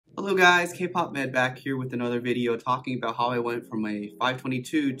Hello guys, K-pop Med back here with another video talking about how I went from a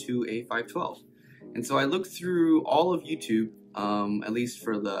 522 to a 512. And so I looked through all of YouTube, at least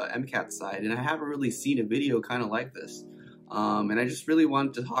for the Mcat side, and I haven't really seen a video kind of like this. And I just really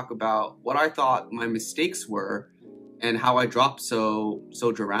wanted to talk about what I thought my mistakes were and how I dropped so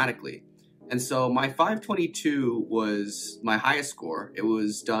dramatically. And so my 522 was my highest score. It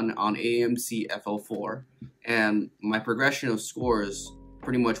was done on AMC FL4, and my progression of scores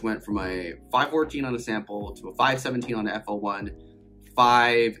pretty much went from a 514 on the sample to a 517 on the FL1,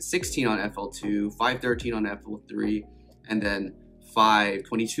 516 on FL2, 513 on FL3, and then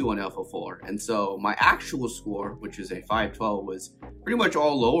 522 on FL4. And so my actual score, which is a 512, was pretty much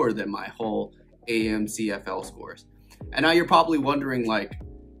all lower than my whole AMC FL scores. And now you're probably wondering, like,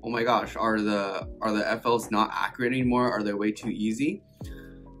 oh my gosh, are the FLs not accurate anymore? Are they way too easy?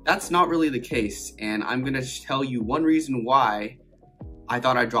 That's not really the case, and I'm gonna tell you one reason why I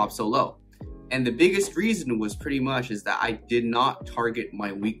thought I dropped so low. And the biggest reason was pretty much is that I did not target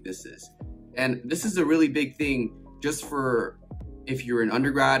my weaknesses. And this is a really big thing just for if you're an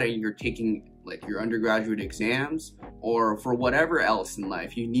undergrad and you're taking like your undergraduate exams, or for whatever else in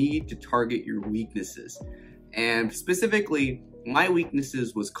life, you need to target your weaknesses. And specifically, my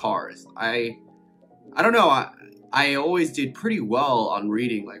weaknesses was cars. I don't know, I always did pretty well on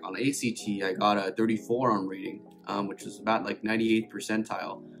reading. Like on ACT, I got a 34 on reading, which was about like 98th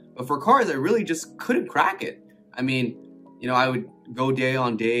percentile. But for cars, I really just couldn't crack it. I mean, you know, I would go day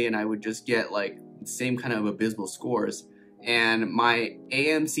on day and I would just get like the same kind of abysmal scores. And my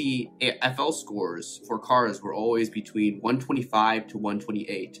AMC FL scores for cars were always between 125 to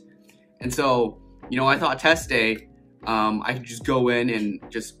 128. And so, you know, I thought test day, I could just go in and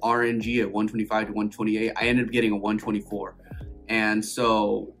just RNG at 125 to 128. I ended up getting a 124. And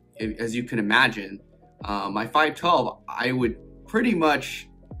so, as you can imagine, my 512, I would pretty much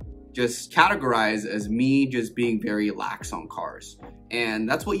just categorize as me just being very lax on cars. And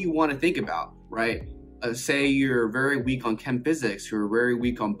that's what you want to think about, right? Say you're very weak on chem physics, you're very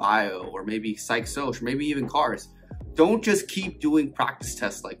weak on bio, or maybe psych soc, or maybe even cars. Don't just keep doing practice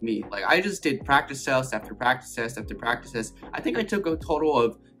tests like me. Like, I just did practice test after practice test after practice test. I think I took a total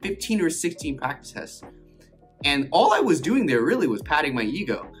of 15 or 16 practice tests. And all I was doing there really was padding my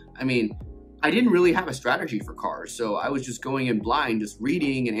ego. I mean, I didn't really have a strategy for cars, so I was just going in blind, just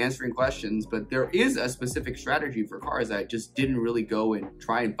reading and answering questions. But there is a specific strategy for cars that I just didn't really go and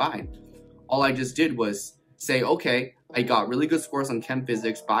try and find. All I just did was say, okay, I got really good scores on chem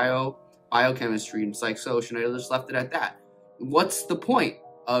physics, biochemistry, and psych soc, and I just left it at that. What's the point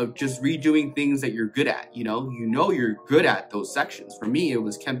of just redoing things that you're good at? You know you're good at those sections. For me, it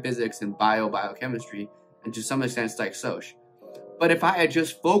was chem physics and biochemistry, and to some extent psych soc. But if I had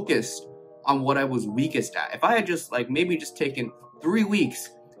just focused on what I was weakest at, if I had just like maybe just taken 3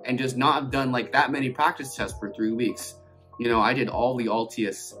 weeks and just not done like that many practice tests for 3 weeks, you know, I did all the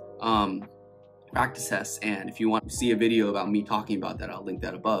Altius practice tests, and if you want to see a video about me talking about that, I'll link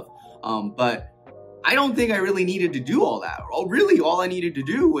that above. But I don't think I really needed to do all that. Really, all I needed to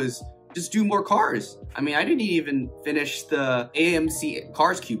do was just do more cars. I mean, I didn't even finish the AMC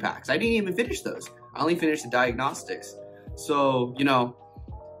cars Q packs. I didn't even finish those. I only finished the diagnostics. So, you know,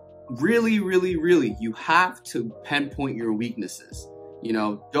 really, you have to pinpoint your weaknesses. You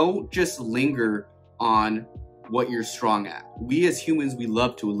know, don't just linger on what you're strong at. We as humans, we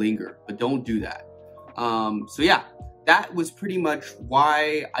love to linger, but don't do that. So yeah, that was pretty much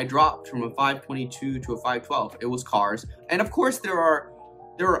why I dropped from a 522 to a 512. It was cars. And of course there are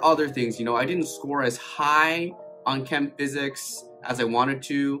other things. You know, I didn't score as high on chem physics as I wanted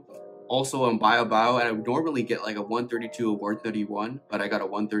to. Also on bio, and I would normally get like a 132 or 131, but I got a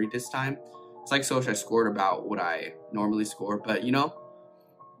 130 this time. Psych soc, I scored about what I normally score, but you know,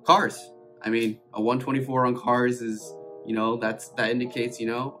 cars. I mean, a 124 on cars is, you know, that indicates, you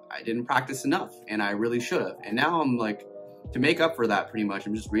know, I didn't practice enough, and I really should have. And now I'm like, to make up for that pretty much,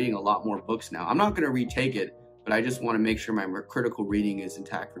 I'm just reading a lot more books now. I'm not going to retake it, but I just want to make sure my critical reading is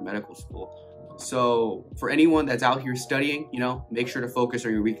intact for medical school. So for anyone that's out here studying, you know, make sure to focus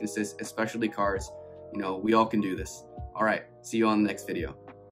on your weaknesses, especially cars. You know, we all can do this. All right, see you on the next video.